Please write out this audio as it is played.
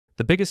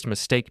The biggest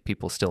mistake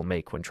people still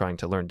make when trying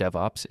to learn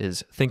DevOps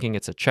is thinking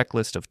it's a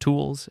checklist of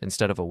tools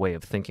instead of a way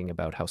of thinking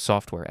about how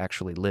software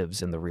actually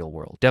lives in the real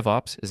world.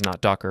 DevOps is not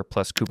Docker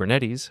plus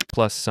Kubernetes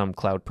plus some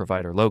cloud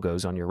provider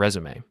logos on your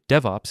resume.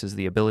 DevOps is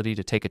the ability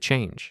to take a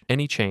change,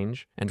 any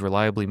change, and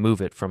reliably move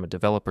it from a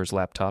developer's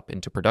laptop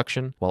into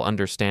production while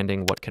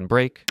understanding what can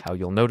break, how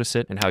you'll notice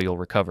it, and how you'll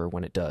recover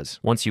when it does.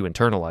 Once you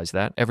internalize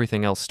that,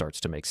 everything else starts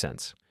to make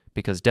sense,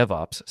 because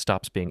DevOps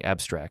stops being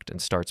abstract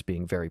and starts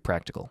being very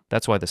practical.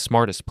 That's why the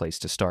smartest place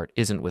to start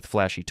isn't with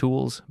flashy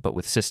tools, but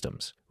with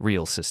systems,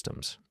 real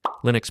systems.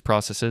 Linux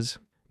processes,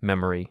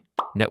 memory,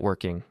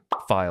 networking,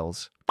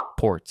 files,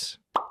 ports,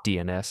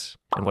 DNS,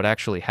 and what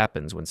actually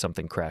happens when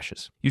something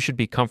crashes. You should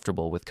be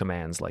comfortable with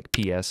commands like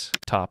ps,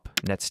 top,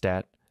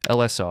 netstat,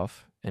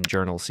 lsoff, and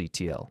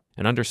journalctl,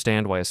 and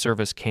understand why a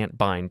service can't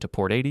bind to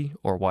port 80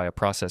 or why a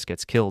process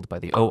gets killed by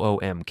the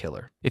OOM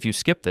killer. If you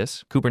skip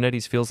this,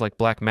 Kubernetes feels like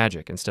black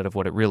magic instead of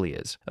what it really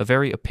is, a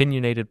very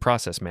opinionated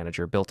process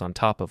manager built on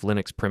top of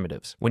Linux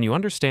primitives. When you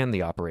understand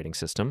the operating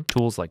system,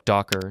 tools like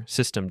Docker,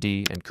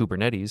 systemd, and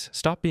Kubernetes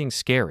stop being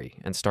scary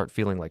and start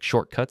feeling like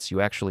shortcuts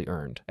you actually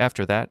earned.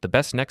 After that, the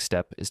best next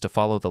step is to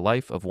follow the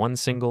life of one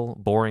single,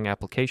 boring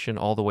application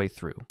all the way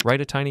through.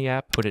 Write a tiny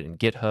app, put it in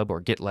GitHub or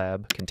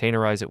GitLab,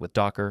 containerize it with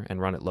Docker, and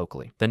run it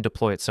locally. Then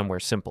deploy it somewhere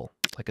simple,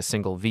 like a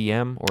single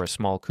VM or a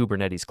small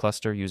Kubernetes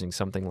cluster using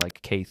something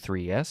like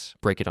K3s.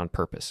 Break it on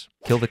purpose.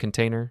 Kill the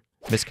container,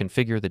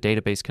 misconfigure the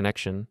database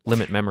connection,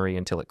 limit memory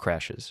until it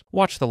crashes.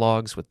 Watch the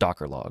logs with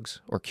Docker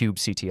logs or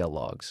kubectl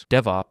logs.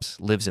 DevOps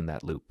lives in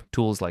that loop.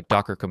 Tools like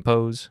Docker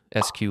Compose,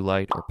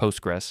 SQLite, or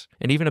Postgres,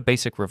 and even a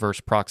basic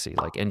reverse proxy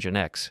like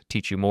Nginx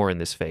teach you more in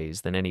this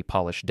phase than any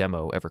polished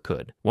demo ever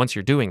could. Once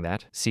you're doing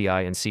that, CI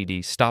and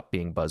CD stop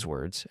being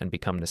buzzwords and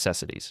become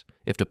necessities.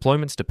 If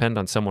deployments depend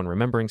on someone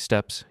remembering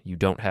steps, you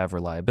don't have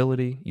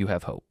reliability, you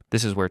have hope.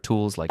 This is where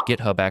tools like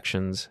GitHub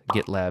Actions,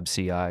 GitLab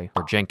CI,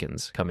 or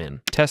Jenkins come in.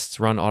 Tests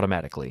run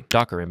automatically.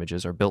 Docker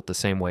images are built the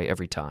same way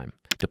every time.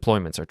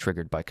 Deployments are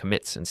triggered by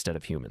commits instead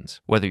of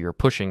humans. Whether you're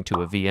pushing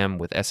to a VM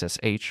with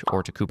SSH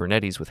or to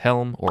Kubernetes with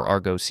Helm or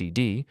Argo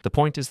CD, the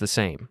point is the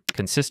same: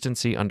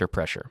 consistency under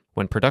pressure.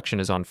 When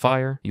production is on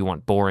fire, you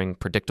want boring,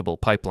 predictable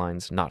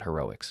pipelines, not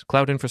heroics.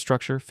 Cloud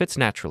infrastructure fits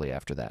naturally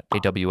after that.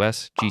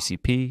 AWS,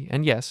 GCP,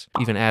 and yes,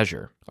 even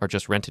Azure are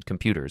just rented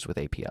computers with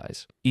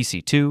APIs.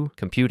 EC2,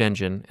 Compute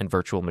Engine, and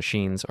virtual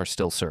machines are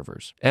still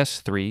servers.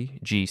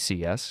 S3,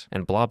 GCS,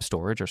 and blob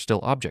storage are still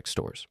object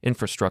stores.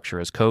 Infrastructure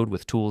as code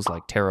with tools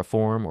like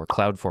Terraform or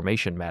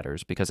CloudFormation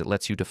matters because it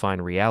lets you define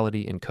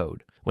reality in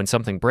code. When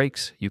something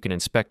breaks, you can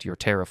inspect your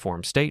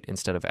Terraform state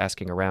instead of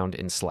asking around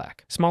in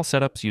Slack. Small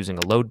setups using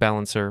a load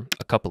balancer,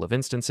 a couple of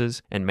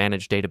instances, and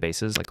managed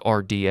databases like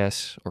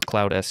RDS or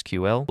Cloud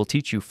SQL will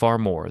teach you far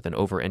more than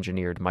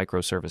over-engineered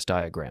microservice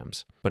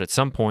diagrams. But at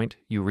some point,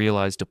 you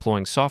realize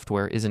deploying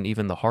software isn't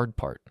even the hard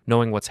part.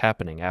 Knowing what's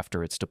happening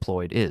after it's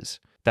deployed is.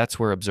 That's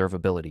where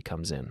observability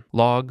comes in.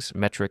 Logs,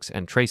 metrics,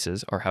 and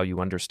traces are how you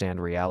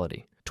understand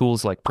reality.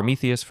 Tools like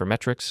Prometheus for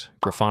metrics,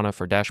 Grafana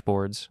for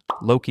dashboards,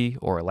 Loki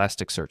or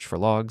Elasticsearch for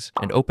logs,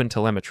 and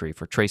OpenTelemetry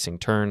for tracing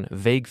turn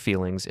vague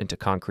feelings into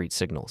concrete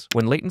signals.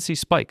 When latency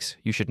spikes,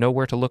 you should know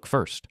where to look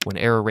first. When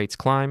error rates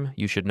climb,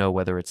 you should know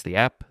whether it's the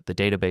app, the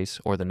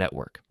database, or the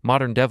network.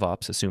 Modern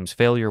DevOps assumes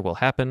failure will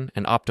happen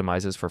and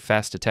optimizes for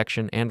fast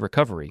detection and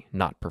recovery,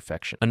 not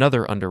perfection.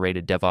 Another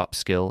underrated DevOps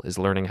skill is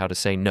learning how to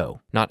say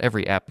no. Not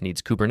every app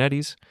needs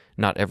Kubernetes,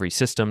 not every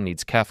system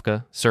needs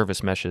Kafka,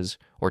 service meshes,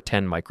 or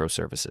 10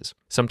 microservices.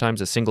 Sometimes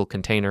a single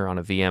container on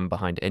a VM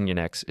behind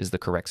Nginx is the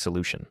correct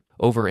solution.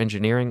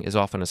 Over-engineering is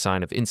often a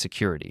sign of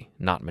insecurity,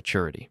 not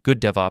maturity.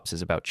 Good DevOps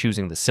is about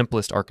choosing the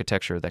simplest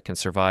architecture that can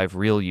survive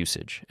real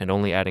usage, and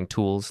only adding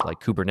tools like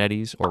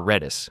Kubernetes or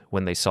Redis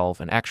when they solve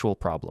an actual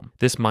problem.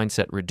 This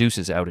mindset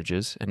reduces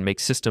outages and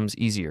makes systems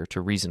easier to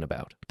reason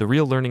about. The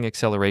real learning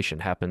acceleration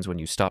happens when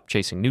you stop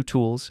chasing new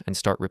tools and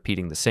start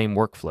repeating the same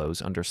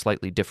workflows under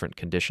slightly different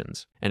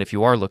conditions. And if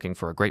you are looking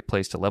for a great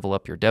place to level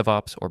up your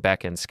DevOps or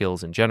backend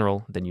skills in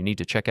general, then you need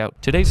to check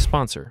out today's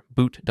sponsor,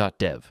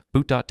 Boot.dev.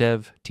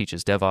 Boot.dev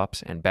teaches DevOps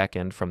and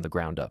backend from the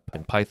ground up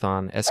in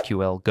Python,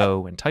 SQL,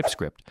 Go, and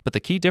TypeScript. But the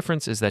key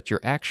difference is that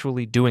you're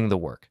actually doing the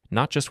work,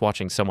 not just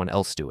watching someone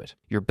else do it.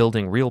 You're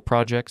building real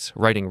projects,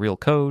 writing real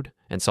code,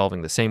 and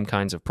solving the same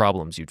kinds of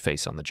problems you'd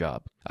face on the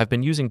job. I've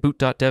been using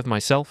Boot.dev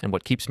myself, and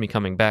what keeps me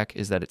coming back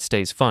is that it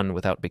stays fun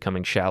without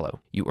becoming shallow.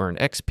 You earn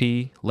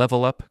XP,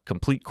 level up,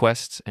 complete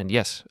quests, and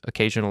yes,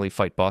 occasionally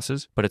fight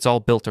bosses, but it's all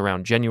built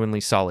around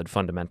genuinely solid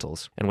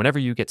fundamentals. And whenever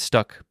you get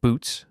stuck,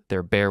 Boots,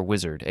 their Bear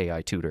Wizard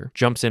AI tutor,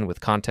 jumps in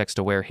with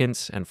context-aware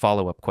hints and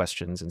follow-up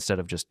questions instead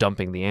of just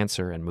dumping the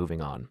answer and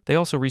moving on. They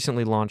also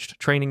recently launched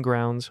Training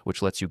Grounds,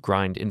 which lets you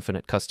grind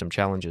infinite custom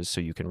challenges so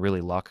you can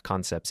really lock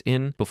concepts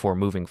in before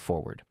moving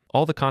forward.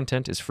 All the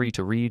content is free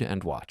to read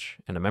and watch,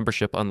 and a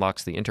membership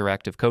unlocks the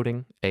interactive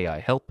coding, AI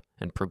help,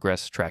 and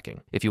progress tracking.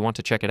 If you want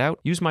to check it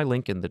out, use my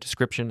link in the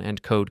description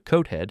and code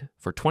CODEHEAD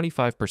for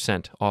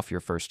 25% off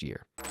your first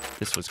year.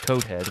 This was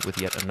Codehead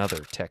with yet another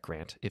tech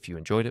rant. If you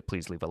enjoyed it,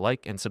 please leave a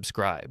like and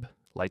subscribe.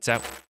 Lights out.